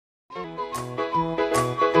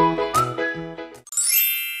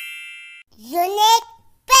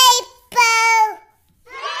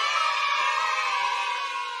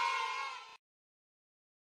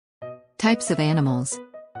Types of animals.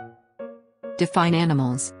 Define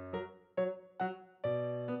animals.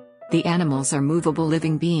 The animals are movable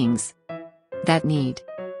living beings that need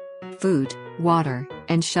food, water,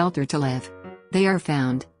 and shelter to live. They are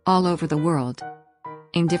found all over the world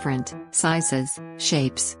in different sizes,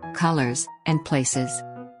 shapes, colors, and places.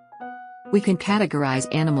 We can categorize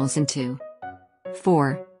animals into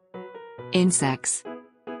 4. Insects,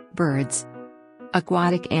 birds,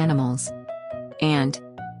 aquatic animals, and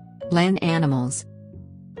land animals.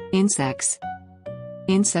 Insects.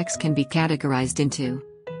 Insects can be categorized into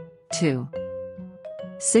 2.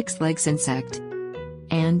 6 legs insect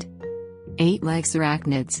and 8 legs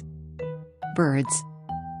arachnids. Birds.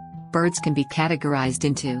 Birds can be categorized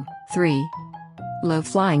into 3.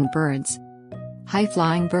 Low-flying birds,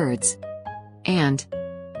 high-flying birds, and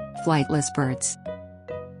flightless birds.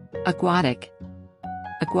 Aquatic.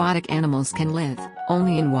 Aquatic animals can live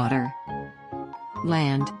only in water.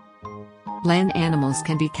 Land. Land animals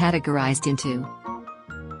can be categorized into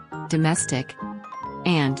domestic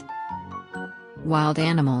and wild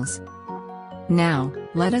animals. Now,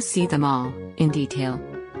 let us see them all in detail.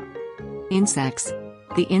 Insects.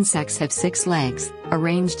 The insects have 6 legs,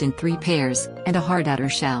 arranged in 3 pairs, and a hard outer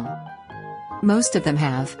shell. Most of them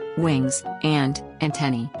have wings and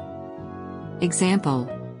antennae. Example: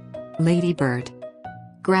 ladybird,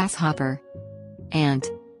 grasshopper, ant,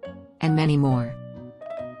 and many more.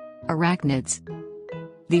 Arachnids.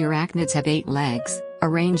 The arachnids have 8 legs,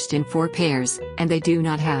 arranged in 4 pairs, and they do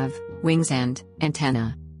not have wings and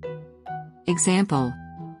antennae. Example: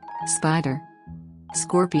 spider,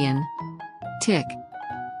 scorpion, tick,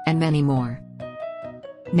 and many more.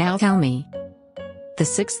 Now tell me, the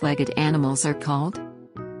 6-legged animals are called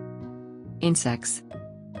insects.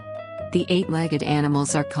 The 8-legged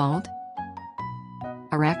animals are called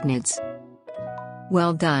arachnids.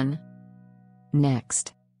 Well done.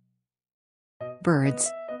 Next.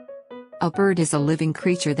 Birds. A bird is a living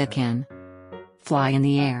creature that can fly in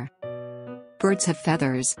the air. Birds have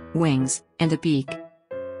feathers, wings, and a beak,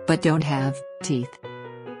 but don't have teeth.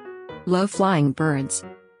 Low-flying birds.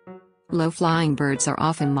 Low-flying birds are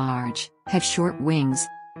often large, have short wings,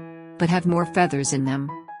 but have more feathers in them.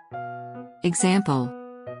 Example: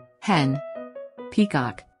 hen,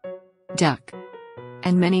 peacock, duck,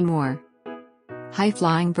 and many more.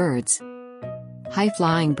 High-flying birds.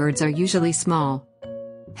 High-flying birds are usually small,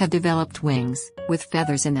 have developed wings with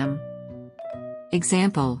feathers in them.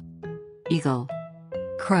 Example: eagle,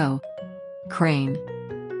 crow, crane,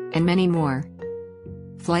 and many more.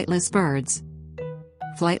 Flightless birds.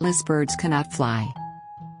 Flightless birds cannot fly.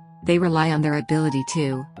 They rely on their ability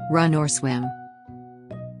to run or swim.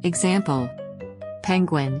 Example: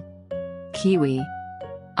 penguin, kiwi,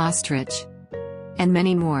 ostrich, and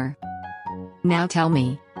many more. Now tell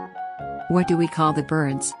me, what do we call the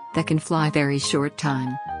birds that can fly very short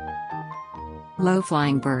time?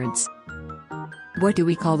 Low-flying birds. What do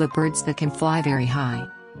we call the birds that can fly very high?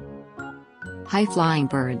 High-flying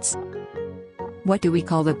birds. What do we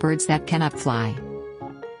call the birds that cannot fly?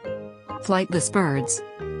 Flightless birds.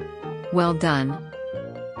 Well done.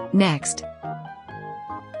 Next.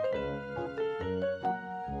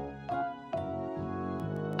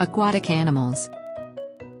 Aquatic animals.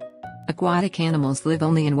 Aquatic animals live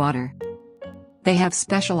only in water. They have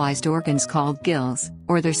specialized organs called gills,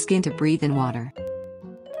 or their skin to breathe in water.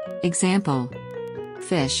 Example: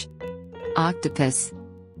 fish, octopus,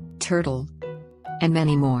 turtle, and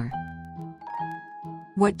many more.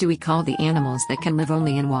 What do we call the animals that can live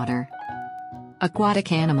only in water?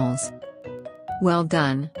 Aquatic animals. Well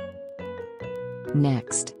done.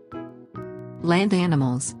 Next. Land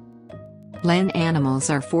animals. Land animals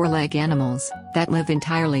are 4-leg animals that live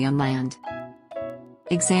entirely on land.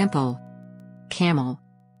 Example: camel,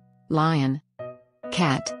 lion,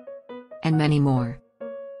 cat, and many more.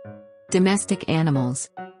 Domestic animals.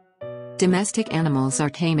 Domestic animals are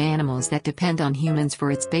tame animals that depend on humans for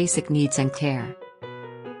its basic needs and care.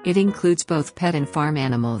 It includes both pet and farm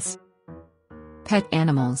animals. Pet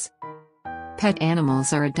animals. Pet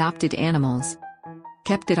animals are adopted animals,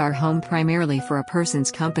 kept at our home primarily for a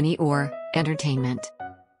person's company or entertainment.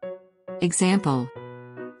 Example: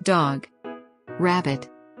 dog, rabbit,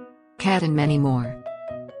 cat, and many more.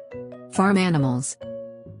 Farm animals.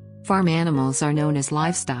 Farm animals are known as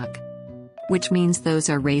livestock, which means those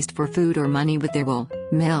are raised for food or money with their wool,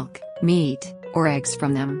 milk, meat, or eggs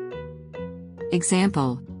from them.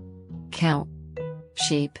 Example: cow,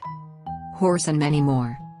 sheep, horse, and many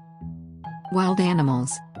more. Wild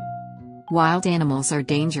animals. Wild animals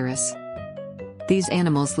are dangerous. These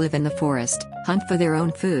animals live in the forest, hunt for their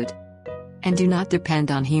own food, and do not depend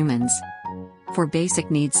on humans for basic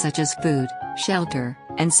needs such as food, shelter,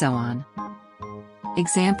 and so on.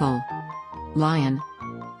 Example: lion,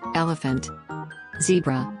 elephant,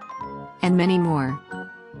 zebra, and many more.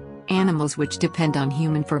 Animals which depend on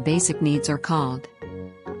human for basic needs are called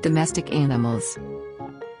domestic animals.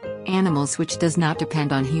 Animals which does not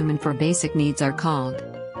depend on human for basic needs are called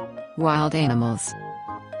wild animals.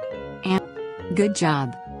 Good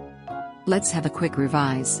job! Let's have a quick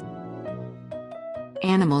revise.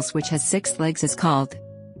 Animals which has 6 legs is called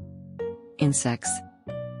insects.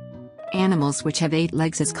 Animals which have 8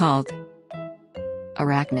 legs is called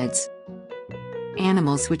arachnids.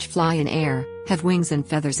 Animals which fly in air, have wings and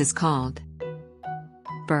feathers is called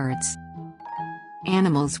birds.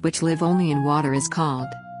 Animals which live only in water is called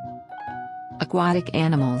aquatic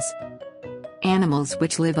animals. Animals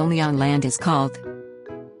which live only on land is called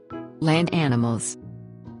land animals.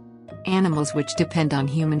 Animals which depend on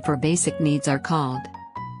human for basic needs are called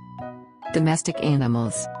domestic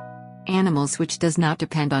animals. Animals which does not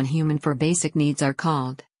depend on human for basic needs are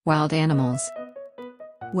called wild animals.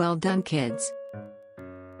 Well done, kids.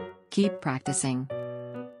 Keep practicing.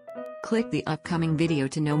 Click the upcoming video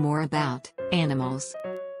to know more about animals.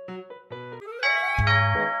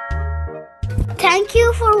 Thank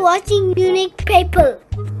you for watching Unicpapel.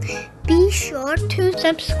 Be sure to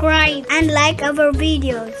subscribe and like our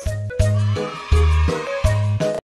videos.